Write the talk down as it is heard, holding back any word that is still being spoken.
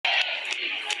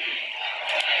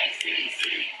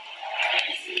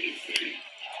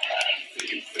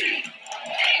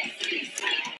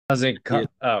Doesn't Yeah.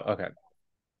 oh, okay.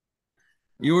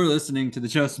 You're listening to the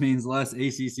Just Means Less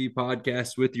ACC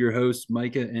podcast with your hosts,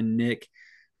 Micah and Nick.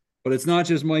 But it's not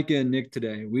just Micah and Nick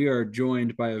today. We are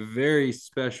joined by a very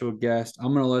special guest.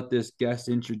 I'm going to let this guest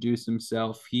introduce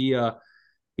himself. He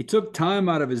took time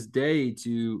out of his day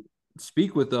to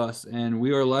speak with us, and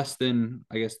we are less than,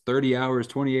 I guess, 30 hours,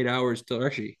 28 hours till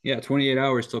 28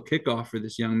 hours till kickoff for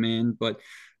this young man. But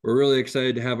we're really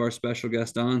excited to have our special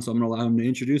guest on, so I'm going to allow him to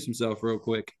introduce himself real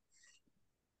quick.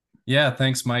 Yeah,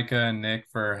 thanks, Micah and Nick,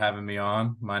 for having me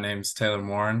on. My name's Taylor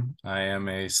Morin. I am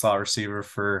a slot receiver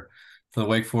for the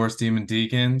Wake Forest Demon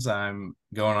Deacons. I'm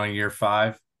going on year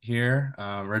 5 here.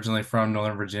 Originally from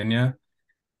Northern Virginia,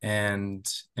 and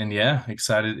yeah,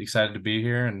 excited to be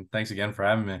here. And thanks again for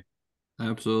having me.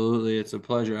 Absolutely. It's a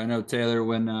pleasure. I know, Taylor,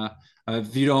 when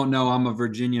if you don't know, I'm a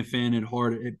Virginia fan at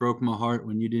heart. It broke my heart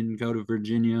when you didn't go to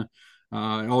Virginia.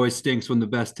 It always stinks when the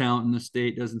best talent in the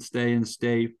state doesn't stay in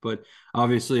state. But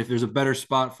obviously, if there's a better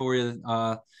spot for you,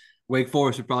 Wake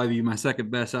Forest would probably be my second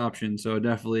best option. So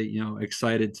definitely,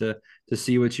 excited to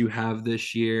see what you have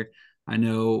this year. I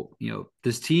know,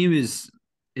 this team is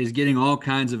getting all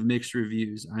kinds of mixed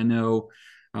reviews. I know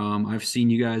I've seen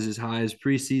you guys as high as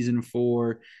preseason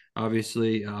 4.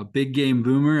 Obviously, big game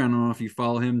boomer. I don't know if you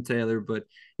follow him, Taylor, but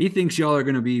he thinks y'all are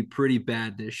going to be pretty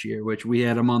bad this year, which we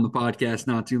had him on the podcast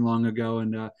not too long ago.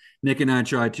 And Nick and I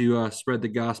tried to spread the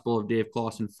gospel of Dave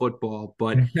Clawson football,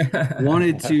 but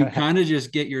wanted to kind of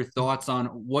just get your thoughts on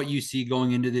what you see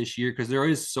going into this year because there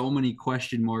is so many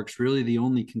question marks. Really, the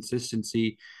only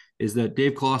consistency is that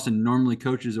Dave Clawson normally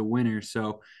coaches a winner.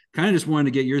 So, kind of just wanted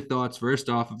to get your thoughts first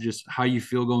off of just how you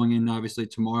feel going in. Obviously,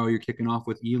 tomorrow you're kicking off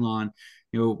with Elon.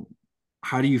 You know,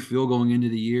 how do you feel going into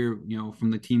the year,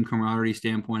 from the team camaraderie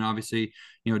standpoint? Obviously,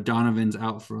 Donovan's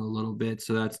out for a little bit,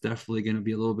 so that's definitely going to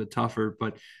be a little bit tougher.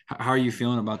 But how are you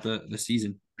feeling about the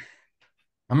season?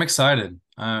 I'm excited.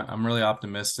 I'm really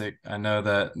optimistic. I know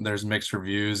that there's mixed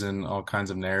reviews and all kinds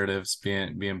of narratives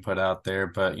being put out there,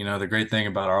 but the great thing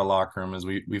about our locker room is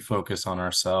we focus on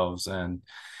ourselves. And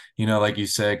like you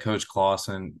said, Coach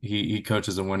Clausen, he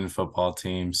coaches a winning football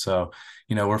team, so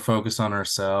we're focused on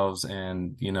ourselves.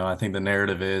 And I think the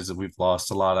narrative is that we've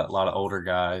lost a lot of older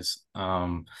guys,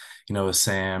 with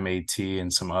Sam, At,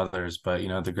 and some others. But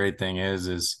the great thing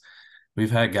is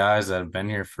we've had guys that have been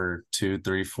here for 2,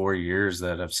 3, 4 years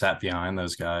that have sat behind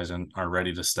those guys and are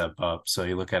ready to step up. So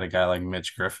you look at a guy like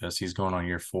Mitch Griffiths, he's going on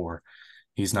year 4.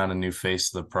 He's not a new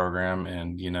face of the program,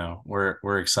 and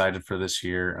we're excited for this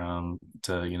year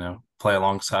to play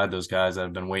alongside those guys that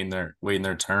have been waiting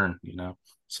their turn.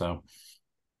 So.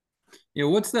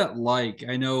 What's that like?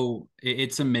 I know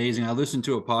it's amazing. I listened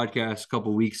to a podcast a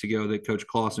couple weeks ago that Coach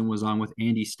Clausen was on with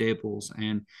Andy Staples,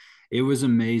 and it was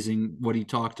amazing what he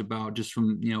talked about just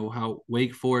from, how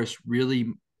Wake Forest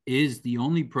really is the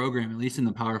only program, at least in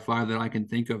the Power Five, that I can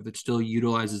think of that still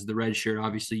utilizes the red shirt.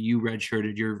 Obviously, you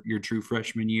redshirted your true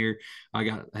freshman year. I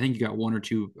think you got 1 or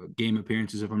 2 game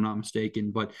appearances, if I'm not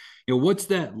mistaken. But what's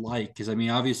that like? Because I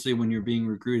mean, obviously, when you're being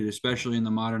recruited, especially in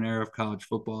the modern era of college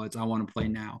football, it's I want to play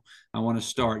now. I want to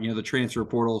start. The transfer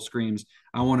portal screams,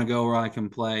 I want to go where I can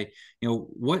play.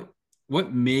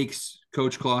 What makes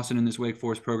Coach Clausen in this Wake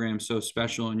Forest program so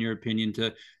special, in your opinion,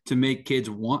 to make kids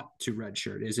want to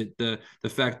redshirt? Is it the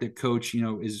fact that Coach,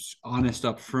 is honest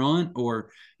up front,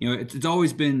 or it's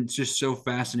always been just so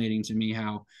fascinating to me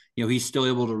how he's still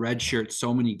able to redshirt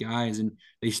so many guys and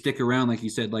they stick around, like you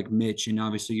said, like Mitch and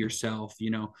obviously yourself,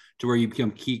 to where you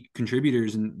become key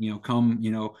contributors and come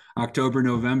October,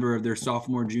 November of their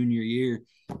sophomore, junior year,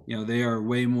 they are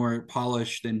way more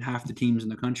polished than half the teams in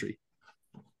the country.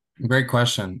 Great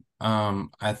question.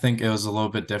 I think it was a little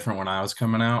bit different when I was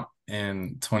coming out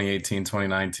in 2018,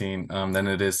 2019, than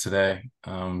it is today,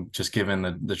 just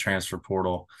given the transfer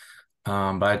portal.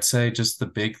 But I'd say just the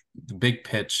big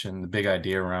pitch and the big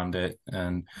idea around it,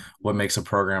 and what makes a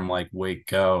program like Wake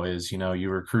go is, you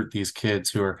recruit these kids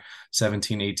who are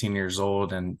 17, 18 years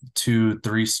old and 2,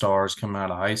 3 stars coming out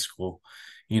of high school.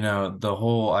 The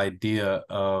whole idea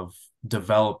of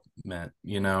development,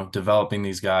 developing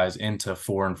these guys into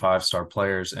 4 and 5 star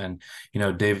players. And,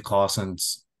 David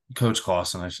Clausen's Coach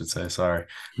Clausen, I should say, sorry,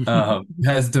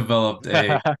 has developed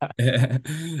a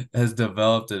has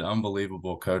developed an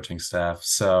unbelievable coaching staff.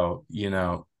 So,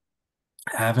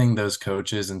 having those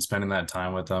coaches and spending that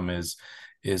time with them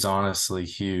is honestly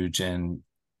huge. And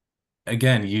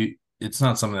again, it's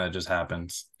not something that just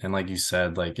happens. And like you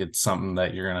said, like it's something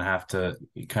that you're gonna have to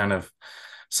kind of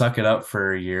suck it up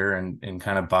for a year and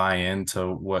kind of buy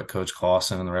into what Coach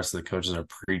Clausen and the rest of the coaches are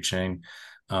preaching.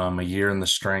 A year in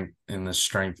the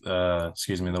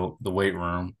weight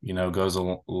room, goes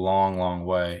a long, long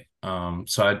way.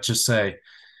 So I'd just say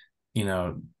you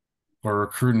know, we're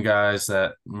recruiting guys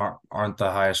that aren't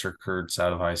the highest recruits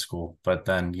out of high school, but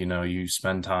then, you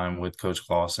spend time with Coach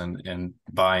Clausen and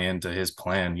buy into his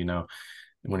plan.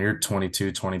 When you're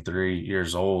 22, 23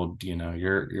 years old,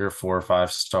 you're a 4 or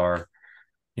 5 star,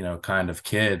 kind of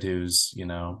kid who's,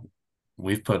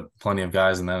 we've put plenty of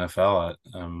guys in the NFL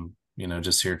at,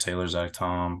 just here, Taylor, Zach,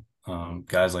 Tom,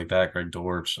 guys like that, Greg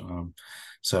Dortch.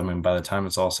 So, I mean, by the time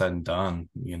it's all said and done,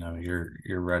 you're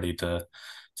ready to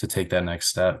take that next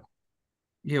step.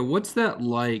 Yeah, what's that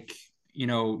like?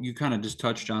 You kind of just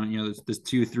touched on it. This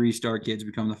 2, 3 star kids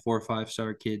become the 4, 5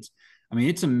 star kids. I mean,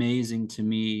 it's amazing to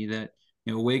me that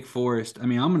Wake Forest. I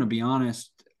mean, I'm going to be honest.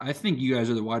 I think you guys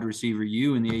are the wide receiver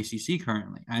you in the ACC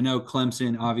currently. I know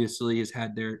Clemson obviously has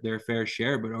had their fair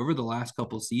share, but over the last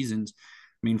couple of seasons,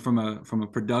 I mean, from a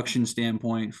production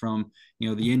standpoint, from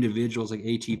the individuals like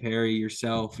A.T. Perry,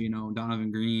 yourself,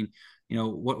 Donovan Green,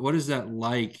 what is that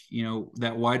like?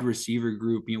 That wide receiver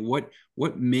group.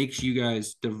 What makes you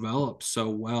guys develop so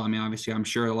well? I mean, obviously, I'm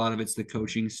sure a lot of it's the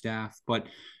coaching staff, but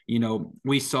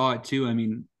we saw it too. I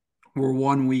mean, we're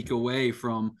 1 week away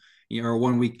from, or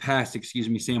 1 week past, excuse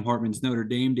me, Sam Hartman's Notre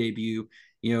Dame debut.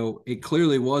 It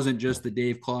clearly wasn't just the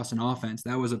Dave Clawson offense.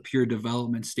 That was a pure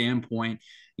development standpoint.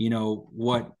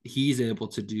 What he's able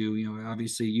to do.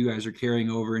 Obviously, you guys are carrying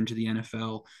over into the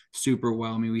NFL super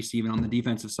well. I mean, we see even on the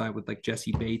defensive side with like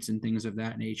Jesse Bates and things of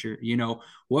that nature.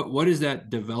 What is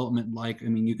that development like? I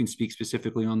mean, you can speak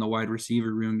specifically on the wide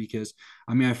receiver room because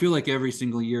I mean, I feel like every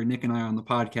single year, Nick and I on the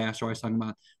podcast are always talking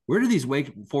about where do these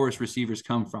Wake Forest receivers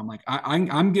come from? Like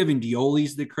I'm giving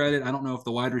Diolis the credit. I don't know if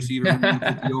the wide receiver room wants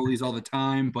with Diolis all the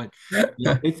time, but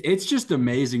it's just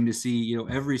amazing to see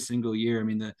every single year. I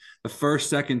mean the first,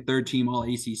 second, third team all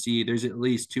ACC. There's at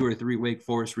least 2 or 3 Wake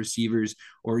Forest receivers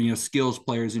or skills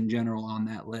players in general on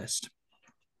that list.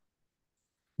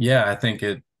 Yeah, I think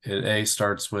it a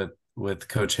starts with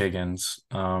Coach Higgins,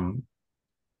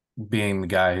 being the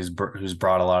guy who's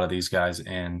brought a lot of these guys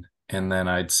in, and then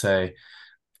I'd say,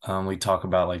 we talk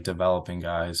about like developing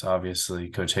guys. Obviously,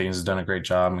 Coach Higgins has done a great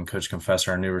job, and Coach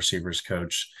Confessor, our new receivers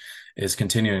coach, is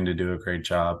continuing to do a great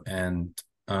job. And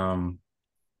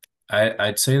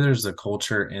I'd say there's a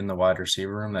culture in the wide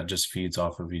receiver room that just feeds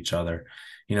off of each other.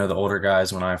 The older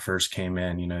guys, when I first came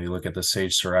in, you look at the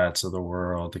Sage Surratts of the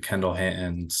world, the Kendall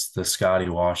Hintons, the Scotty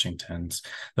Washingtons.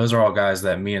 Those are all guys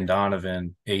that me and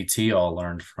Donovan, AT, all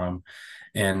learned from.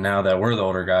 And now that we're the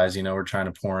older guys, we're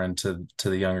trying to pour into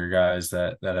the younger guys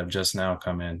that have just now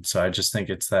come in. So I just think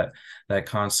it's that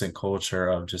constant culture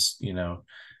of just,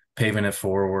 paving it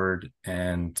forward,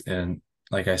 and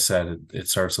like I said, it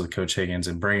starts with Coach Higgins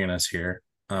and bringing us here,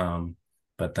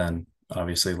 but then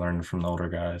obviously learning from the older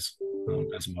guys,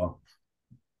 as well.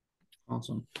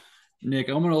 Awesome. Nick,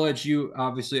 I'm going to let you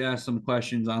obviously ask some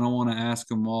questions. I don't want to ask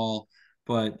them all,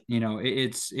 but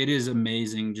it is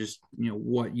amazing just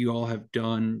what you all have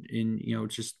done in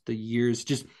just the years.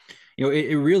 Just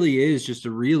it really is just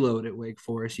a reload at Wake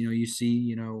Forest. You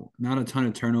see not a ton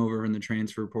of turnover in the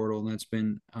transfer portal, and that's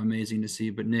been amazing to see.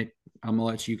 But Nick, I'm gonna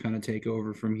let you kind of take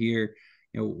over from here.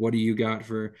 What do you got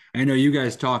for? I know you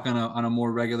guys talk on a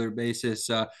more regular basis.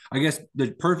 I guess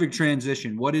the perfect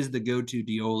transition. What is the go-to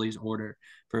Dioli's order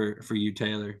for you,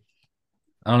 Taylor?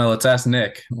 I don't know. Let's ask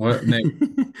Nick. What Nick?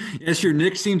 Yeah, sure.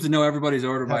 Nick seems to know everybody's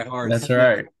order by heart. That's So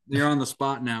Nick, right. you're on the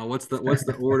spot now. What's the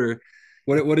order?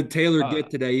 What did Taylor Uh, get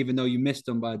today? Even though you missed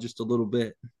him by just a little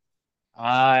bit.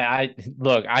 I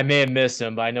look, I may have missed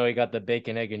him, but I know he got the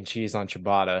bacon, egg, and cheese on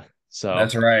ciabatta. So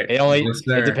That's right. Yes, it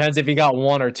sir. depends if he got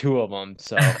one or two of them.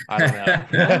 So I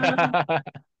don't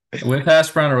know. With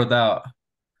hash brown or without?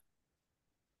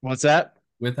 What's that?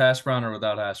 With hash brown or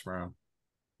without hash brown?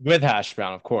 With hash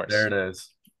brown, of There course. it is.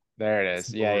 There it That's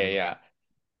is. the Yeah, order. yeah,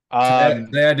 yeah.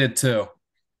 Today I did too.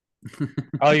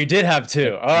 Oh, you did have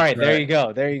two. All That's right, there right. you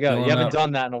go. There you go. You Filling haven't up.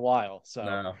 done that in a while. So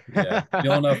No, yeah.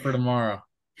 Filling up for tomorrow.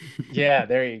 yeah,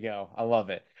 there you go. I love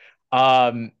it.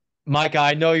 Um, Micah,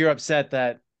 I know you're upset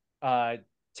that uh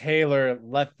Taylor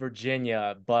left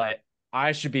Virginia, but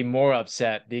I should be more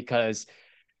upset because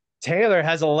Taylor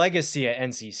has a legacy at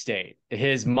NC State.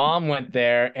 His mom went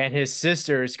there, and his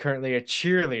sister is currently a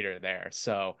cheerleader there.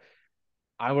 So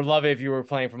I would love it if you were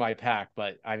playing for my pack,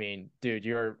 but I mean, dude,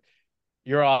 you're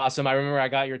awesome. I remember I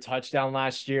got your touchdown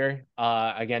last year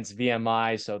against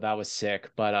VMI, so that was sick.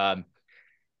 But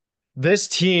this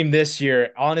team this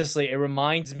year, honestly, it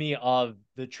reminds me of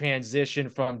the transition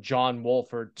from John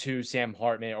Wolford to Sam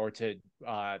Hartman, or to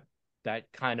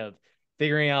that kind of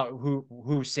figuring out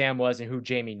who Sam was and who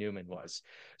Jamie Newman was.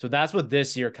 So that's what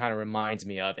this year kind of reminds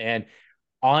me of. And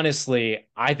honestly,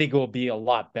 I think it will be a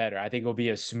lot better. I think it will be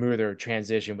a smoother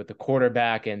transition with the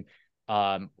quarterback and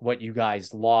what you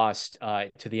guys lost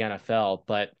to the NFL.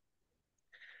 But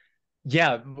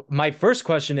yeah, my first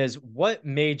question is, what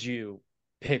made you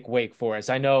pick Wake Forest?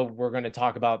 I know we're going to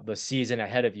talk about the season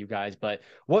ahead of you guys, but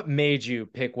what made you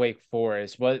pick Wake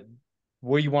Forest? What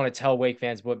you want to tell Wake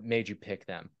fans? What made you pick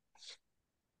them?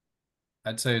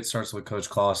 I'd say it starts with Coach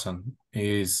Clausen.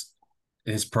 His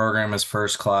program is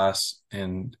first class,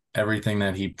 and everything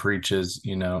that he preaches,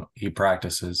 he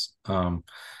practices.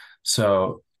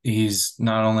 So he's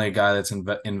not only a guy that's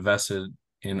invested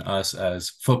in us as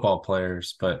football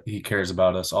players, but he cares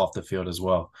about us off the field as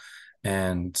well.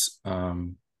 And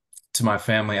to my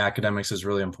family, academics is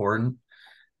really important.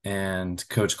 And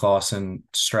Coach Clausen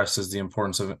stresses the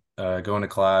importance of going to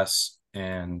class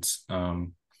and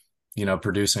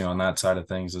producing on that side of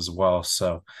things as well.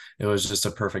 So it was just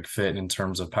a perfect fit in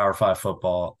terms of Power Five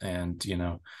football and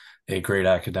a great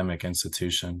academic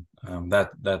institution.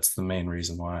 That's the main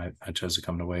reason why I chose to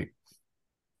come to Wake.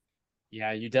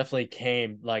 Yeah, you definitely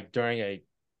came like during a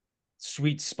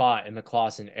sweet spot in the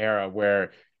Clausen era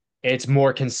where it's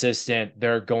more consistent.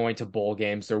 They're going to bowl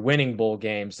games, they're winning bowl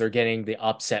games, they're getting the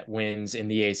upset wins in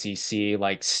the ACC,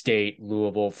 like State,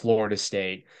 Louisville, Florida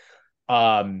State.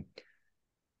 Um,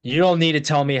 you don't need to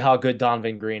tell me how good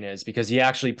Donovan Green is because he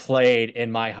actually played in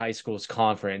my high school's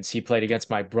conference. He played against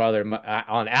my brother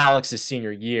on Alex's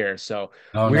senior year. So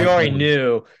Oh, we no already kidding.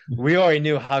 knew we already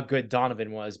knew how good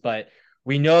Donovan was, but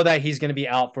we know that he's going to be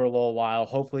out for a little while.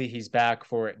 Hopefully he's back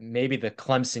for maybe the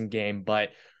Clemson game,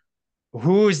 but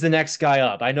who's the next guy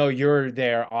up? I know you're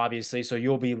there, obviously, so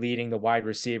you'll be leading the wide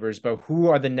receivers, but who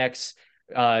are the next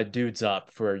dudes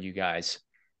up for you guys?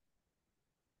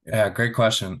 Yeah, great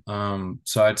question.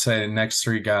 So I'd say the next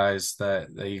three guys that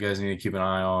you guys need to keep an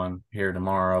eye on here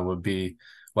tomorrow would be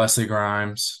Wesley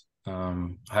Grimes,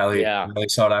 highly Yeah. highly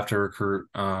sought after recruit.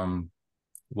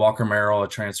 Walker Merrill, a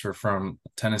transfer from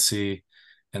Tennessee,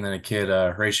 and then a kid,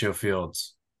 Horatio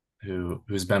Fields,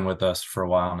 who's been with us for a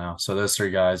while now. So those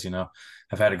three guys,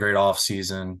 have had a great off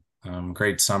season,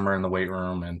 great summer in the weight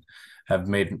room, and have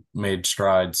made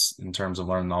strides in terms of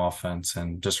learning the offense,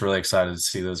 and just really excited to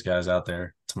see those guys out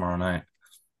there tomorrow night.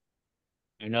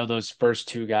 I know those first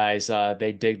two guys,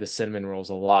 they dig the cinnamon rolls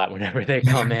a lot whenever they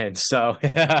come in. So,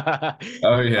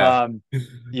 Oh yeah. um,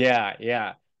 yeah,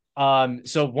 yeah.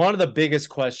 So one of the biggest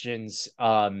questions,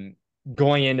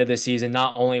 going into the season,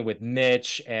 not only with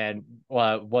Mitch and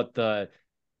what the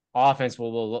offense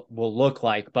will look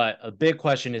like, but a big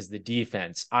question is the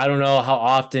defense. I don't know how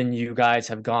often you guys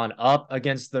have gone up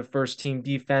against the first team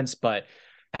defense, but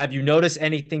have you noticed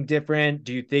anything different?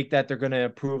 Do you think that they're going to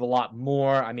improve a lot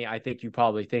more? I mean, I think you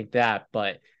probably think that,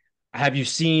 but have you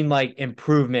seen like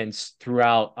improvements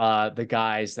throughout the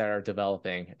guys that are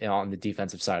developing on the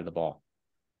defensive side of the ball?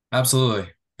 Absolutely.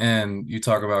 And you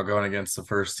talk about going against the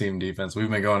first team defense. We've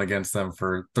been going against them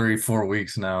for 3-4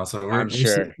 weeks now. So I'm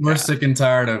sure. we're Yeah. sick and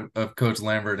tired of Coach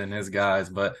Lambert and his guys.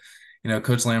 But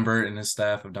Coach Lambert and his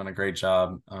staff have done a great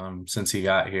job since he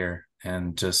got here,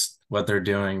 and just what they're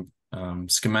doing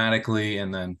schematically,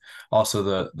 and then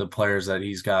also the players that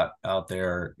he's got out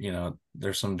there.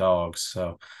 There's some dogs.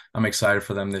 So I'm excited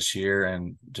for them this year,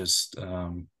 and just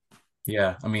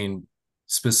yeah, I mean,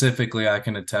 specifically, I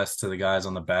can attest to the guys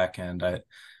on the back end.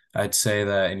 I'd say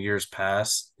that in years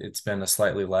past, it's been a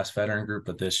slightly less veteran group,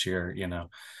 but this year,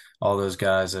 all those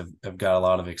guys have got a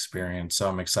lot of experience. So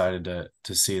I'm excited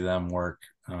to see them work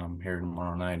here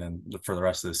tomorrow night and for the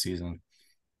rest of the season.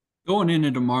 Going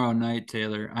into tomorrow night,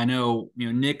 Taylor, I know,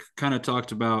 Nick kind of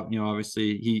talked about,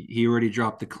 obviously he already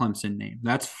dropped the Clemson name.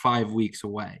 That's 5 weeks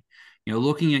away.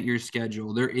 Looking at your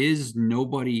schedule, there's no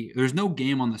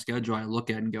game on the schedule I look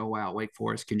at and go, wow, Wake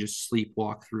Forest can just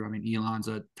sleepwalk through. I mean, Elon's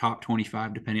a top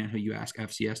 25, depending on who you ask,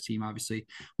 FCS team. Obviously,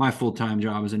 my full-time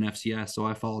job is in FCS, so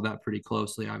I follow that pretty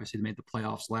closely. Obviously, they made the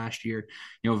playoffs last year.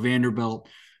 Vanderbilt,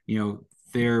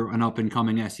 they're an up and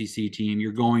coming SEC team.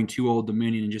 You're going to Old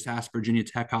Dominion, and just ask Virginia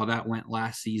Tech how that went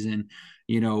last season.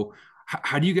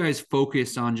 How do you guys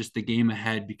focus on just the game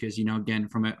ahead? Because, again,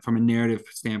 from a narrative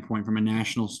standpoint, from a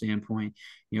national standpoint,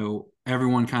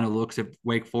 everyone kind of looks at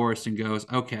Wake Forest and goes,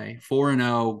 okay,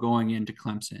 4-0 going into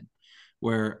Clemson,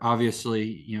 where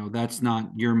obviously, that's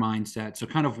not your mindset. So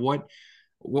kind of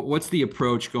what's the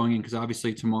approach going in? Because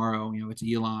obviously tomorrow, it's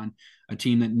Elon, a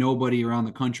team that nobody around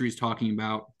the country is talking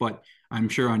about, but I'm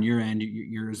sure on your end,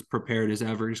 you're as prepared as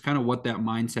ever. Just kind of what that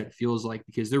mindset feels like,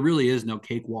 because there really is no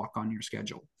cakewalk on your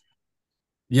schedule.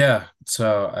 Yeah,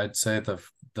 so I'd say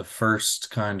the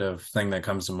first kind of thing that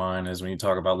comes to mind is when you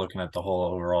talk about looking at the whole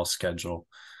overall schedule,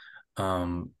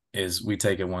 is we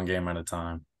take it one game at a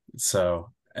time.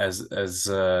 So as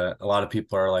a lot of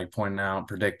people are like pointing out,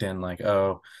 predicting like,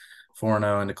 oh,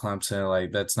 4-0 into Clemson.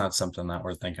 Like that's not something that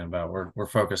we're thinking about. We're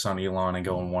focused on Elon and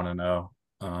going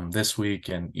 1-0 this week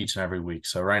and each and every week.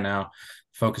 So right now,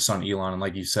 focus on Elon. And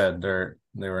like you said, they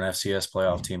were an FCS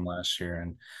playoff team last year,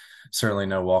 and certainly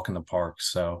no walk in the park.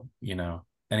 So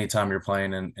anytime you're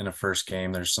playing in a first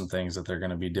game, there's some things that they're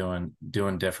going to be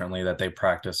doing differently that they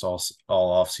practice all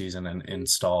off season and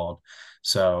installed.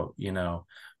 So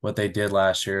what they did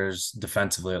last year is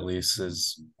defensively at least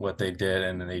is what they did,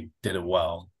 and they did it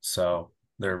well. So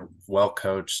they're well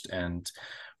coached, and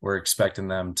we're expecting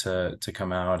them to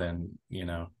come out and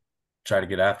try to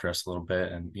get after us a little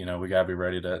bit, and we got to be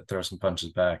ready to throw some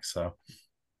punches back. So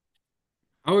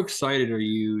How excited are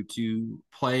you to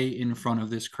play in front of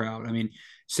this crowd? I mean,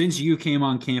 since you came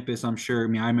on campus, I'm sure, I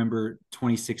mean, I remember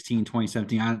 2016,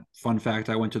 2017. Fun fact,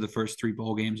 I went to the first three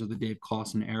bowl games of the Dave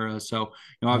Clawson era. So,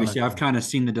 obviously I've kind of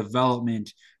seen the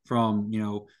development from,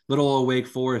 little old Wake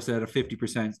Forest at a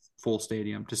 50% full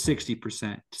stadium to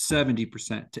 60% to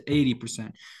 70% to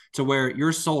 80% to where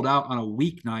you're sold out on a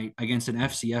weeknight against an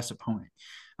FCS opponent.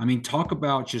 I mean, talk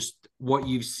about just what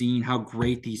you've seen, how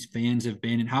great these fans have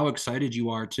been, and how excited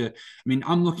you are to. I mean,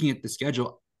 I'm looking at the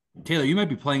schedule. Taylor, you might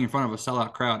be playing in front of a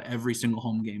sellout crowd every single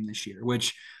home game this year,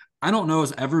 which I don't know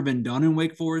has ever been done in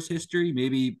Wake Forest history.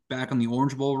 Maybe back on the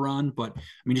Orange Bowl run, but I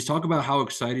mean, just talk about how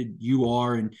excited you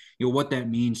are and what that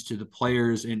means to the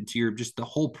players and to your just the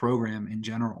whole program in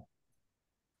general.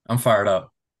 I'm fired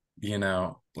up.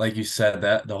 Like you said,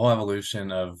 that the whole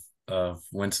evolution of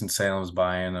Winston-Salem's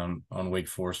buy-in on Wake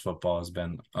Forest football has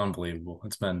been unbelievable.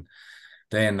 It's been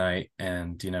day and night.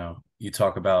 And, you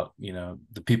talk about,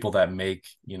 the people that make,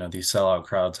 these sellout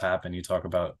crowds happen. You talk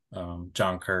about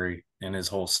John Curry and his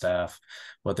whole staff,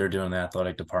 what they're doing in the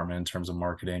athletic department in terms of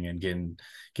marketing and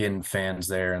getting fans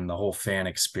there and the whole fan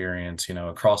experience,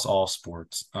 across all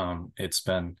sports. It's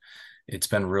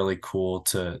been really cool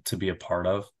to be a part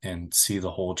of and see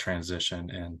the whole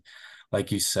transition. And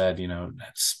like you said,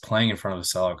 playing in front of a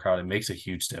sellout crowd, it makes a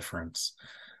huge difference.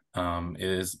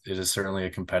 It is certainly a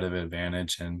competitive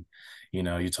advantage. And,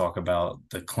 you talk about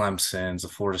the Clemsons, the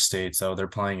Florida States, they're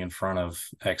playing in front of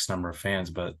X number of fans,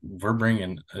 but we're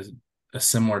bringing a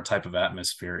similar type of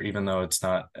atmosphere, even though it's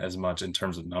not as much in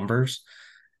terms of numbers.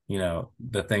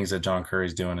 The things that John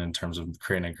Curry's doing in terms of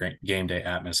creating a great game day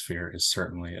atmosphere is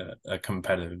certainly a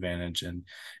competitive advantage. And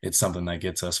it's something that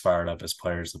gets us fired up as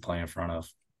players to play in front of.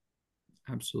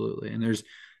 Absolutely. And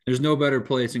there's no better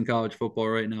place in college football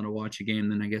right now to watch a game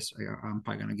than, I guess I'm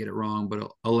probably going to get it wrong,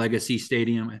 but a Legacy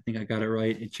Stadium. I think I got it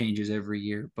right. It changes every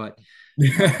year, but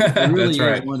it really That's is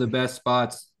right. one of the best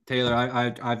spots. Taylor,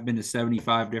 I've been to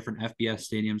 75 different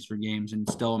FBS stadiums for games, and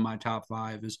still in my top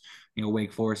five is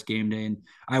Wake Forest game day. And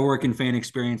I work in fan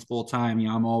experience full time.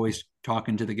 I'm always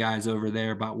talking to the guys over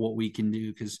there about what we can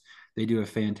do because they do a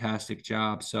fantastic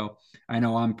job. So I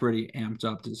know I'm pretty amped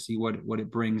up to see what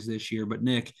it brings this year. But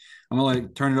Nick, I'm gonna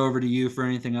turn it over to you for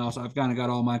anything else. I've kind of got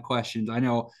all my questions. I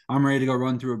know I'm ready to go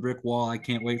run through a brick wall. I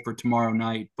can't wait for tomorrow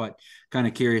night, but kind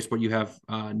of curious what you have,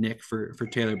 Nick, for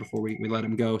Taylor before we let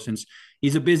him go, since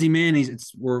he's a busy man.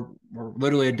 We're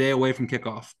literally a day away from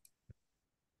kickoff.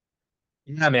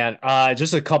 Yeah, man.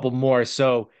 Just a couple more.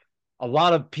 So a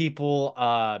lot of people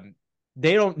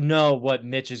they don't know what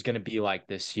Mitch is going to be like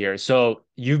this year. So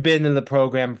you've been in the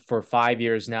program for 5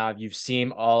 years now. You've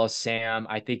seen all of Sam.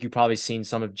 I think you've probably seen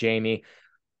some of Jamie.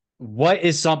 What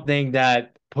is something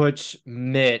that puts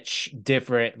Mitch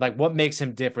different? Like what makes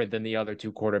him different than the other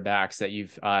two quarterbacks that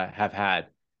you've have had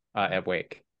at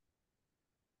Wake?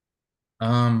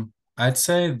 I'd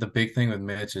say the big thing with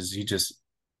Mitch is he just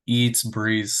eats,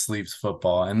 breathes, sleeps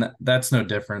football. And that's no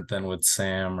different than with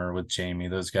Sam or with Jamie.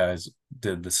 Those guys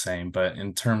did the same. But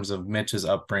in terms of Mitch's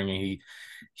upbringing,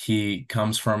 he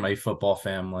comes from a football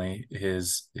family.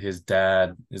 His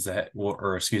dad is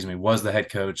was the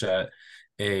head coach at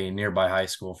a nearby high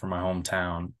school from my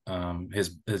hometown.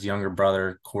 His younger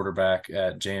brother quarterback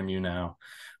at JMU now.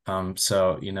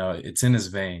 So it's in his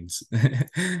veins.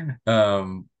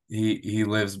 He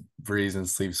lives, breathes, and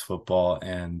sleeps football.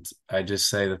 And I just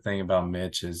say the thing about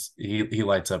Mitch is he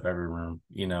lights up every room.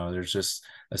 There's just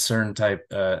a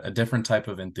different type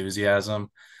of enthusiasm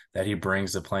that he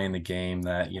brings to playing the game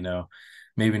that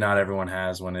maybe not everyone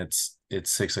has when it's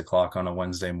 6 o'clock on a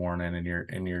Wednesday morning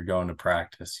and you're going to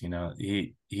practice.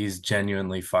 He's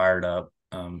genuinely fired up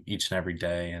each and every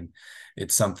day, and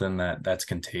it's something that's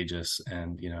contagious.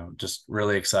 And just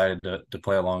really excited to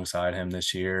play alongside him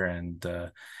this year,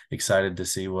 and excited to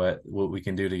see what we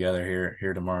can do together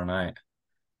here tomorrow night.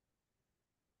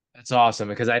 That's awesome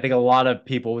because I think a lot of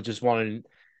people just want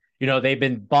to, they've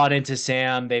been bought into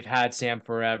Sam. They've had Sam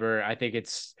forever. I think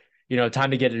it's,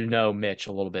 time to get to know Mitch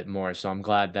a little bit more. So I'm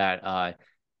glad that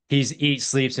he's eats,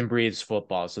 sleeps, and breathes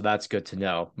football. So that's good to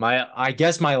know. I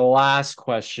guess my last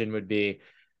question would be,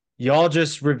 y'all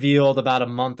just revealed about a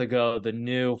month ago the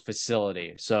new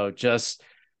facility. So just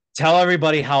tell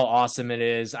everybody how awesome it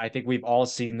is. I think we've all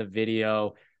seen the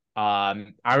video. I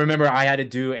remember I had to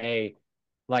do a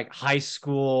like high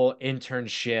school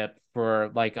internship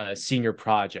for like a senior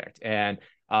project, and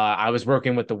I was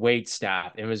working with the wait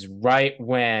staff. It was right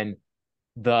when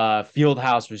the field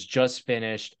house was just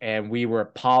finished, and we were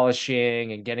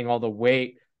polishing and getting all the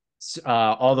weight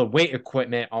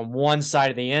equipment on one side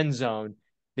of the end zone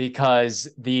because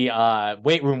the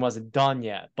weight room wasn't done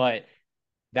yet. But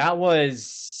that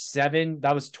was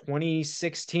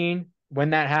 2016 when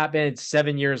that happened.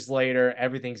 7 years later,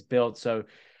 everything's built. So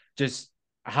just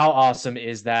how awesome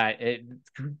is that? It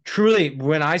truly,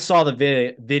 when I saw the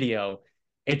video,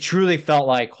 it truly felt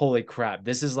like, holy crap,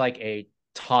 this is like a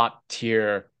top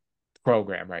tier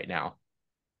program right now.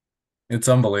 It's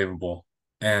unbelievable.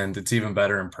 And it's even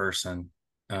better in person.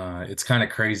 It's kind of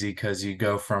crazy because you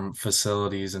go from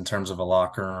facilities in terms of a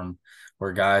locker room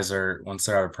where guys are, once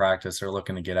they're out of practice, they're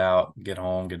looking to get out, get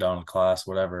home, get done with class,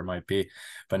 whatever it might be.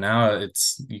 But now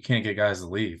you can't get guys to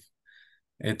leave.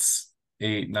 It's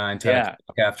 8, 9, 10 Yeah.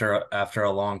 o'clock after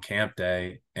a long camp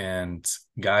day, and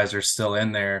guys are still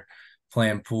in there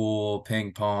playing pool,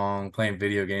 ping pong, playing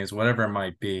video games, whatever it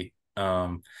might be.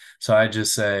 So I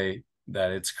just say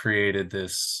that it's created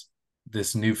this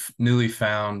newly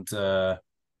found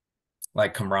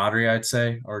like camaraderie, I'd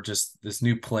say, or just this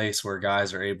new place where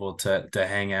guys are able to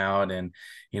hang out, and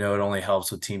it only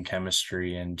helps with team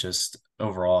chemistry and just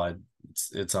overall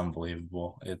it's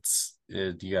unbelievable.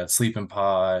 You got sleeping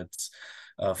pods,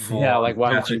 full Yeah, on like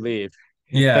why would you leave?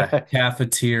 yeah,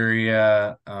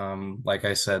 cafeteria, like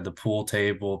I said, the pool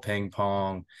table, ping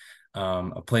pong,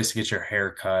 a place to get your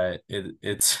hair cut.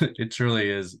 It truly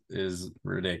is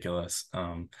ridiculous.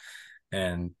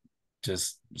 And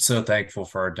just so thankful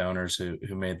for our donors who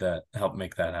made that help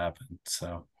make that happen.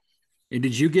 So And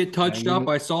did you get touched up?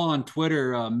 And I saw on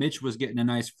Twitter, Mitch was getting a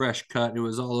nice fresh cut. It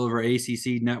was all over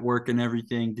ACC Network and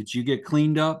everything. Did you get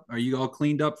cleaned up? Are you all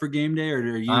cleaned up for game day, or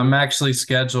are you? I'm actually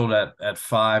scheduled at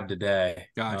 5 today.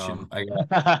 Gotcha. I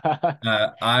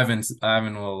got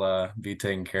Ivan will be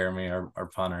taking care of me, our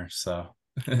punter. So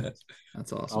That's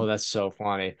oh, awesome. that's so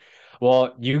funny.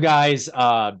 Well, you guys,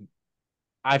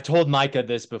 I've told Micah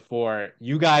this before.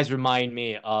 You guys remind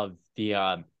me of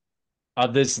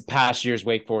this past year's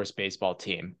Wake Forest baseball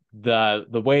team.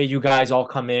 The way you guys all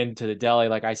come into the deli,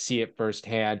 like I see it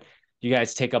firsthand. You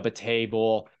guys take up a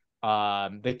table.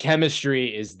 The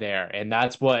chemistry is there, and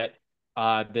that's what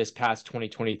this past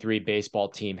 2023 baseball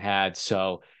team had.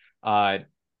 So uh,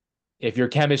 if your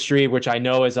chemistry, which I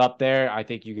know is up there, I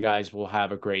think you guys will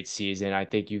have a great season. I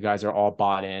think you guys are all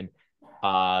bought in.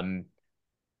 Um,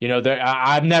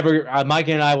 I've never, Mike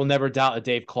and I will never doubt a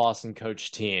Dave Clawson coach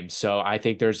team. So I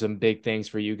think there's some big things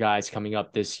for you guys coming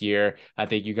up this year. I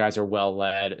think you guys are well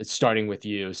led. It's starting with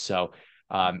you. So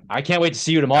I can't wait to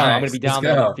see you tomorrow. I'm going to nice. be Let's down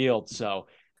there on the go. field. So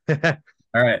All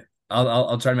right.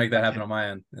 I'll try to make that happen on my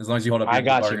end as long as you hold up your I end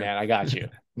of the got you, bargain. man. I got you.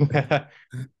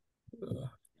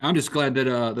 I'm just glad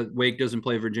that Wake doesn't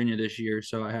play Virginia this year,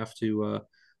 so I have to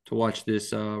watch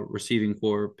this receiving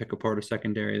core pick apart a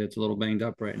secondary that's a little banged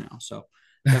up right now. So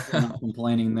definitely not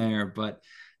complaining there. But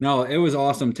no, it was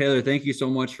awesome, Taylor. Thank you so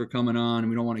much for coming on.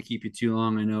 We don't want to keep you too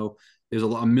long. I know there's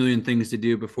a million things to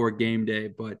do before game day,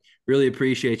 but really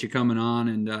appreciate you coming on.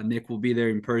 And Nick will be there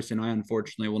in person. I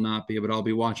unfortunately will not be, but I'll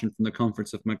be watching from the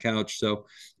comforts of my couch. So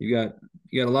you got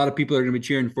a lot of people that are going to be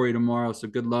cheering for you tomorrow. So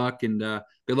good luck, and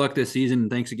good luck this season. And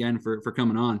thanks again for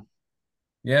coming on.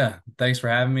 Yeah, thanks for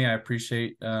having me. I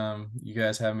appreciate you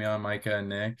guys having me on, Micah and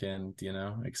Nick, and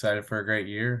excited for a great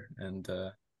year. And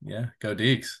yeah, go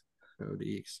Deeks. Go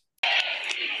Deeks.